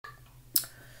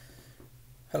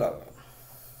Hello,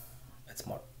 it's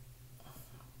Mark.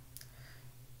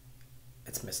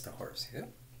 It's Mr. Horse here.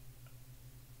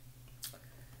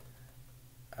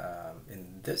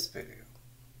 In this video,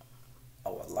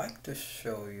 I would like to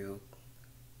show you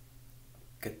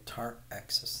guitar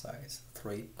exercise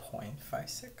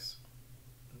 3.56,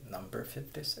 number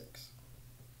 56.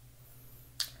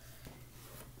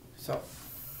 So,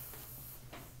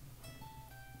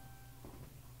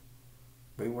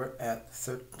 we were at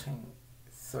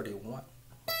 1331.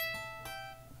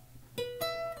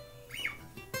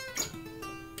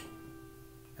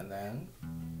 And then,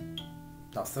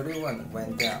 now 31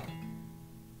 went down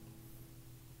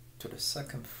to the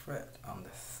second fret on the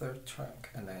third track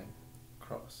and then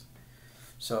cross.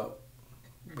 So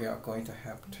we are going to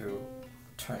have to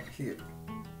turn here.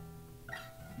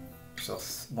 So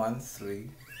 1,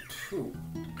 3, 2,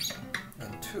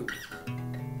 and 2.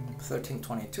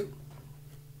 1322.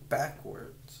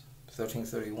 Backwards.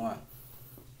 1331.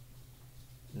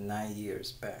 9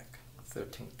 years back.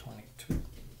 1322.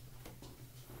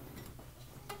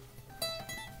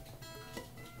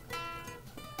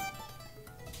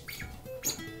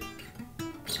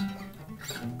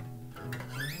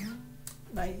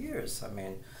 Years. I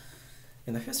mean,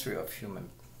 in the history of human,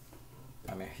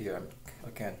 here I'm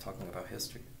again talking about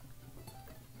history.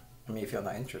 If you're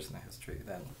not interested in history,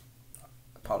 then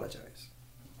apologize.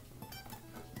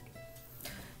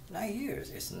 9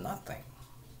 years is nothing.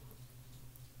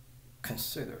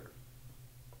 Consider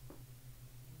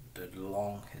the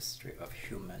long history of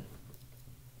humankind.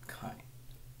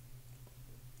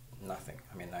 Nothing.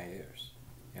 9 years,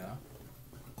 you know?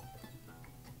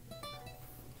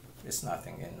 It's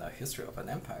nothing in the history of an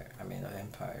empire. An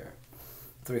empire,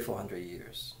 300-400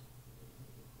 years.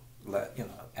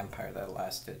 Empire that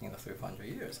lasted, 300-400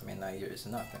 years. 9 years is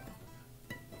nothing.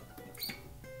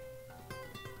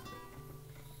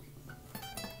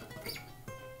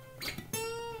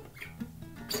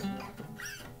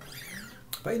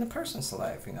 But in a person's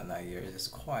life, 9 years is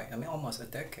quite, almost a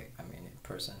decade. In a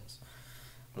person's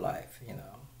life,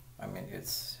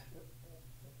 it's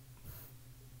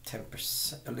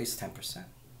 10%, at least 10%,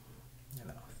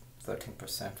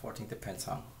 13%, 14%, depends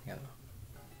on,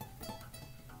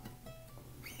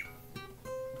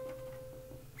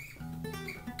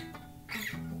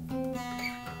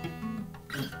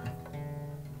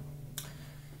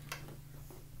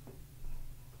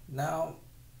 Now,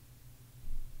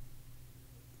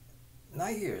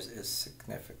 9 years is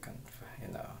significant,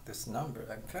 this number.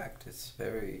 In fact, it's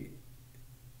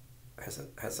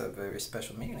has a very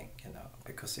special meaning,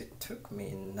 because it took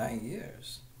me 9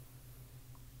 years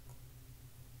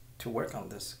to work on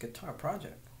this guitar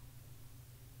project.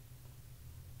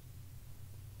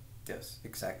 Yes,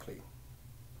 exactly.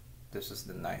 This is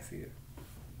the 9th year.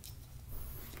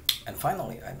 And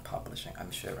finally, I'm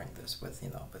sharing this with,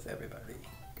 with everybody.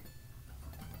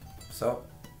 So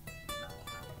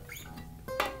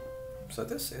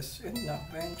this is,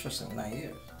 very interesting 9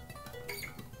 years.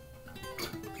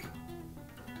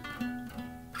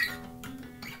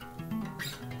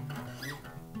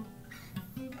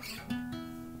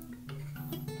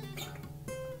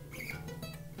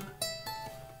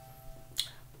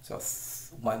 So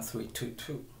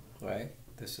 1322, right?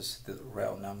 This is the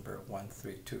real number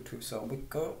 1322. So we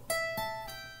go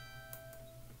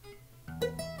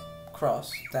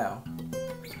cross, down,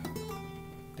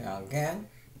 down again,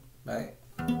 right?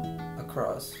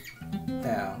 Across,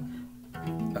 down,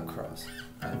 across,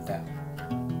 and down.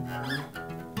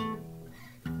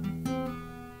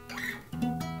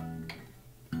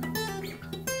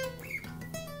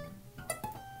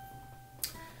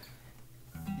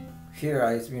 Here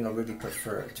I really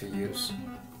prefer to use,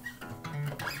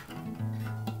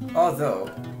 although,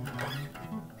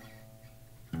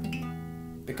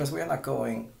 because we are not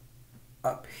going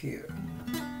up here.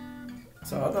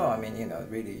 So although,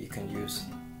 really you can use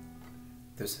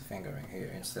this fingering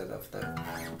here instead of the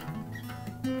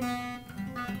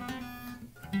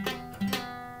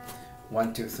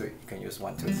 1, 2, 3. You can use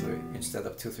 1, 2, 3 instead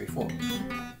of 2, 3, 4.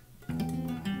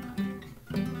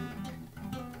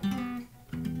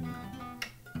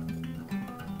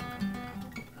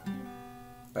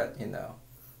 But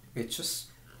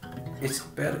it's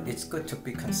better, it's good to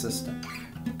be consistent.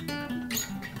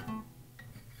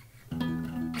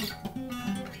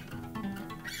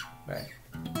 Right?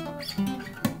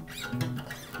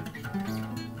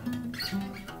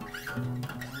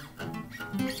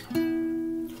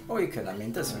 Or you can,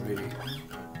 it doesn't really.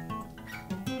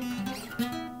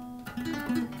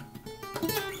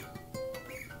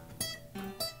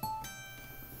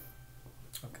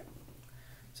 Okay.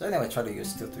 So anyway, try to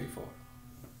use 2, 3, 4.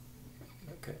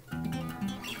 Okay.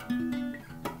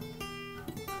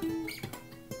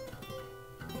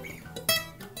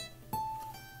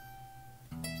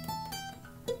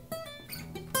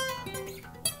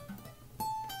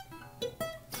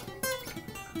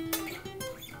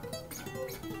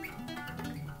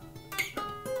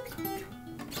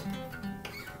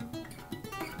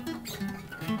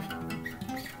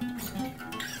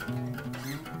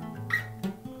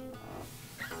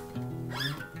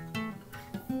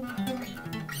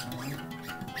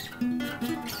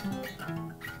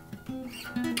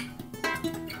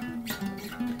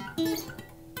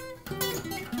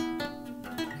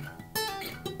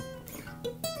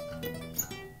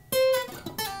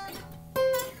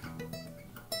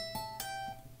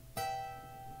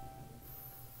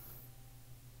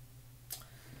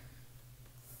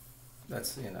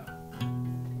 That's,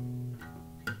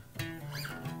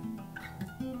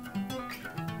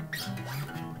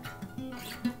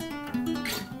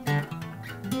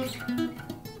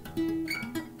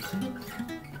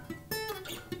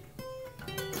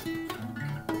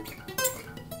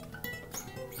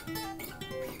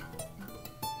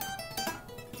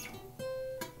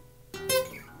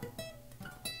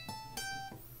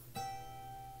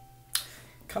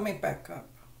 coming back up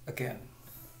again.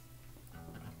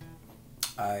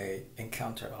 I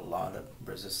encounter a lot of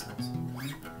resistance.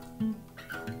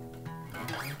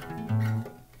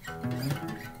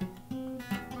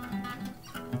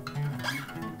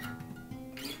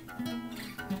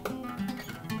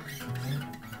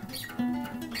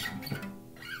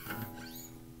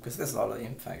 Because there's a lot of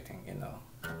infighting, in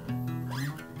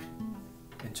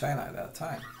China at that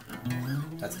time.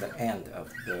 That's the end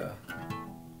of the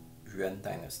Yuan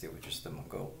dynasty, which is the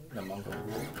Mongol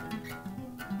rule.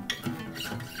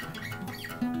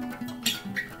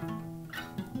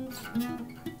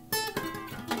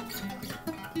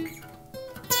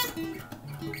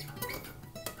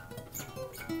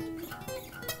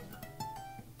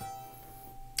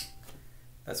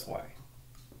 That's why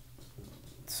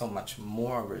so much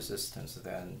more resistance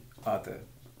than other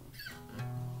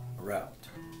route.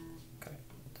 Okay,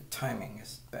 the timing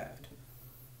is bad.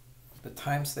 The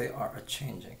times they are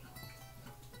changing.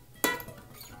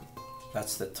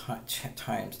 That's the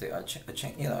times they are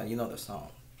changing. You know the song,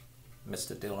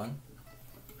 Mr. Dylan.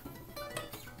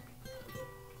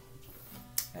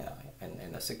 Yeah,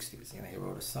 in the 60s, he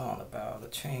wrote a song about the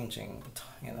changing,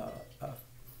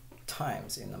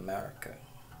 times in America.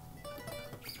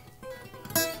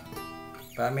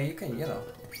 But I mean, you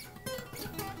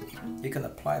can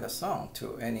apply the song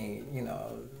to any,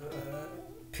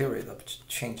 period of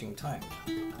changing time.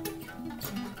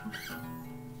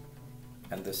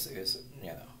 And this is,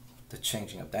 the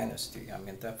changing of dynasty. I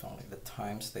mean, definitely the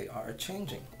times they are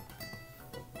changing.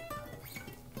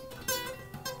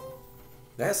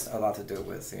 That's a lot to do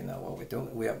with, what we're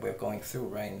doing. We're going through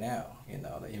right now,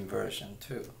 the inversion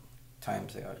too.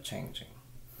 Times they are changing.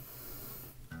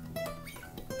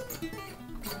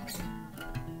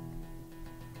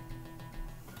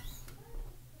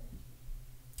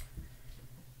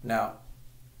 Now,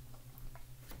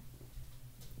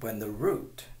 when the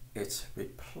root is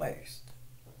replaced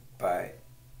by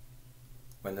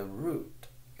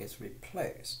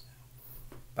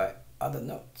other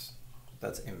notes,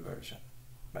 that's inversion,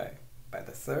 right? By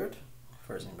the third,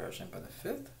 first inversion, by the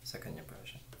fifth, second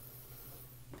inversion.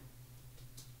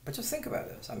 But just think about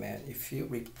this. I mean, if you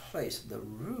replace the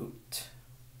root,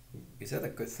 is that a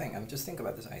good thing? I mean, just think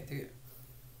about this idea.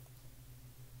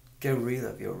 Get rid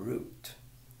of your root.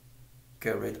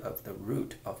 Get rid of the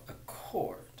root of a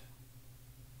chord.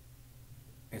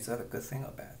 Is that a good thing or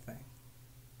a bad thing?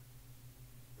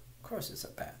 Of course it's a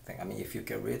bad thing. I mean, if you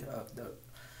get rid of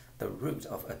the root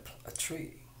of a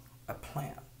tree, a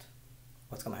plant,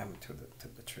 what's going to happen to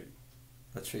the tree?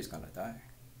 The tree is going to die.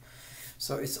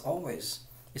 So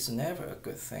it's never a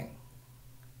good thing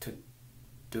to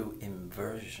do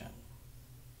inversion.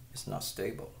 It's not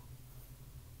stable,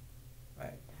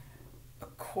 right? A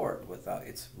chord without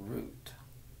its root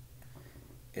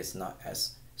is not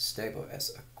as stable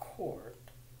as a chord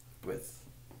with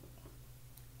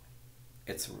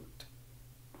its root.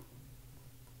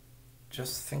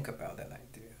 Just think about that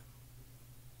idea.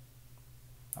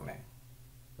 I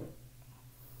mean,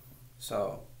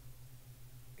 so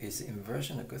is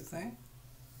inversion a good thing?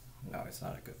 No, it's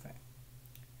not a good thing.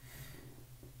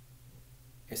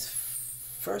 Is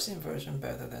first inversion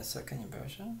better than second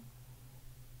inversion?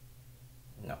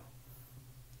 No.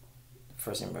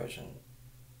 First inversion,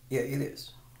 yeah, it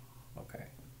is. Okay.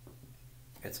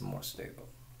 It's more stable.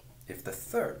 If the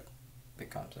third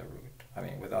becomes a root, I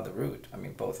mean, without the root, I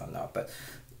mean, both are not, but,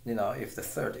 if the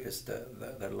third is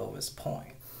the lowest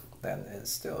point, then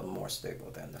it's still more stable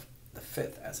than the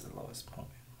fifth as the lowest point.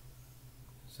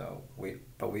 So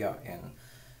we are in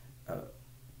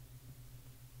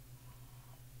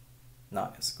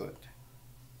not as good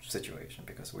situation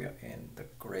because we are in the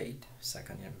great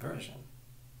second inversion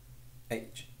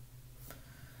age.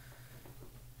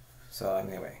 So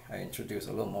anyway, I introduced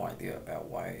a little more idea about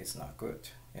why it's not good,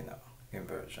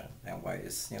 inversion, and why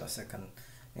it's second,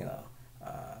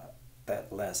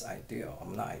 that less ideal, or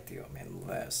not ideal, I mean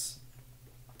less,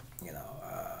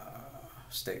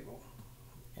 stable,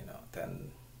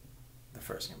 than the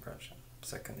first inversion.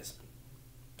 Second is,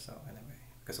 so anyway,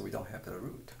 because we don't have the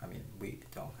root. I mean, we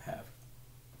don't have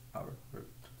our root.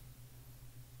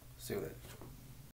 See you later.